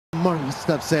Must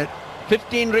have said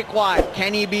 15 required.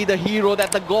 Can he be the hero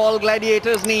that the Galle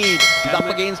Gladiators need? He's up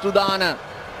against Udana.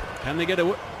 Can they get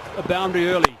a boundary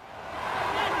early?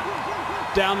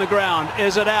 Down the ground.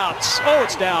 Is it out? Oh,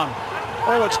 it's down.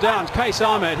 Oh, it's down. Case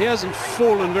Ahmed. He hasn't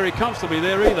fallen very comfortably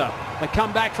there either. They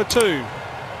come back for two.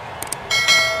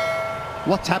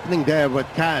 what's happening there with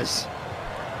Kaz.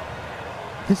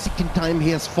 The second time he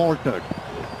has faltered.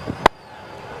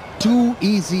 Two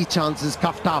easy chances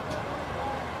cuffed up.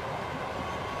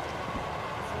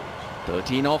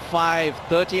 13 off 5,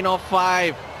 13 off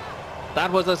 5.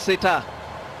 That was a sitter.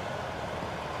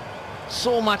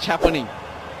 So much happening.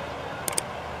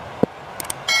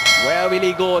 Where will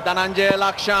he go? Dhananjaya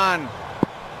Lakshan.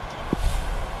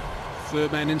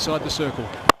 Third man inside the circle.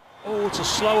 Oh, it's a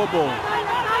slower ball.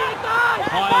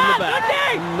 High on the bat.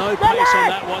 No pace on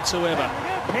that whatsoever.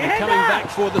 They're coming back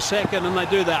for the second and they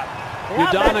do that.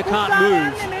 Udana can't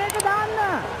move.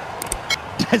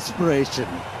 Desperation.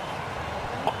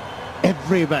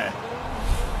 Everywhere.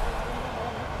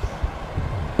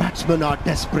 Batsmen are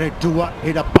desperate to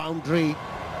hit a boundary.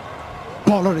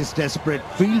 Bowler is desperate.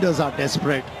 Fielders are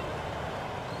desperate.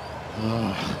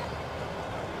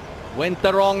 Went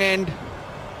the wrong end.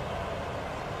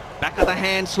 Back of the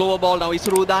hand, slower ball. Now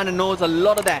Udana knows a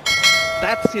lot of that.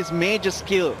 That's his major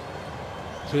skill.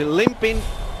 So he'll limp in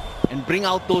and bring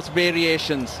out those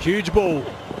variations. Huge ball.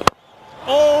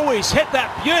 Oh, he's hit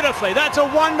that beautifully. That's a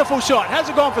wonderful shot. Has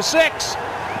it gone for 6?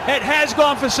 It has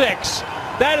gone for 6.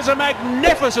 That is a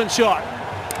magnificent shot.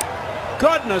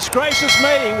 Goodness gracious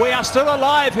me, we are still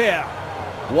alive here.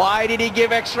 Why did he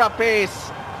give extra pace?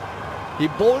 He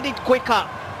bowled it quicker.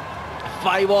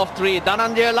 5 off 3.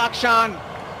 Dhananjaya Lakshan.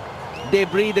 They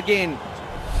breathe again.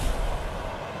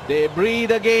 They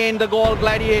breathe again, the Galle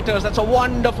Gladiators. That's a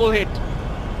wonderful hit.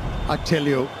 I tell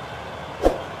you,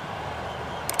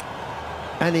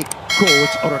 any coach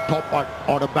or a top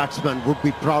order batsman would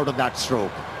be proud of that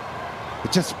stroke.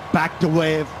 It just backed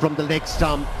away from the leg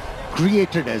stump,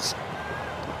 created us.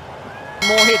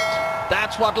 More hit.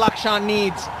 That's what Lakshan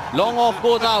needs. Long off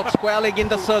goes out, square leg in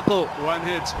the circle. One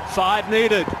hit, 5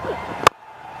 needed.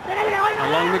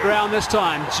 Along the ground this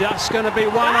time, just going to be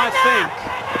one, I think.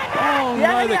 Oh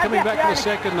no, they're coming back for the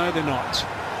second. No, they're not.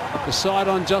 Decide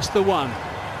on just the one.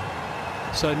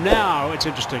 So now it's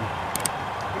interesting.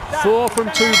 4 from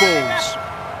 2 balls.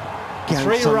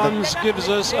 3 runs gives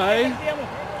us a...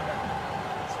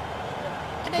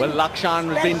 Well,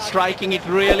 Lakshan has been striking it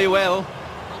really well.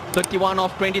 31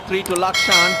 off 23 to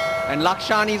Lakshan. And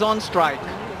Lakshan is on strike.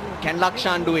 Can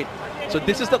Lakshan do it? So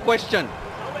this is the question.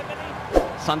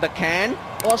 Sanda can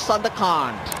or Sanda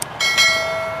can't?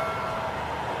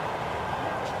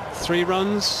 3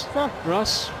 runs,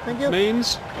 Russ,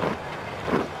 means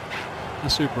a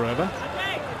super over.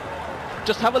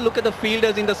 Just have a look at the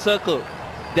fielders in the circle.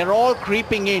 They're all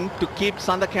creeping in to keep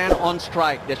Sandakan on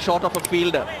strike. They're short of a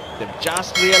fielder. They've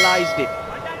just realized it.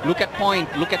 Look at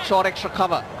point, look at short extra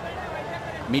cover.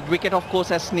 Mid-wicket, of course,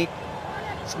 has sneaked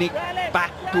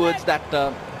back towards that.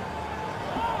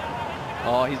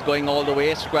 Oh, he's going all the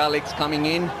way. Square legs coming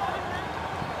in.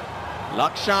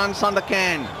 Lakshan,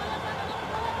 Sandakan.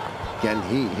 Can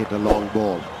he hit a long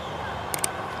ball?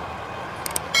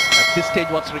 At this stage,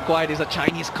 what's required is a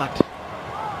Chinese cut.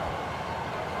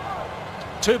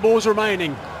 2 balls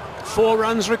remaining. 4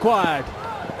 runs required.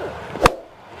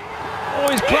 Oh,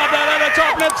 he's clubbed that over the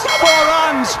top, and it's 4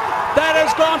 runs. That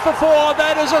has gone for 4.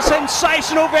 That is a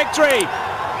sensational victory.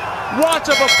 What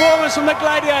a performance from the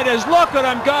Gladiators. Look at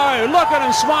him go. Look at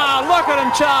him smile. Look at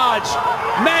him charge.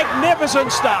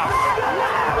 Magnificent stuff.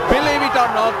 Believe it or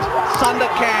not, Sanda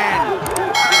can.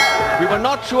 We were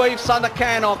not sure if Sanda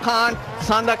can or can't.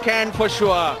 Sanda can for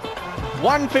sure.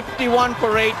 151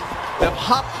 for 8. They've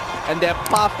huffed and they've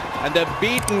puffed and they've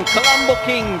beaten Colombo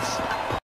Kings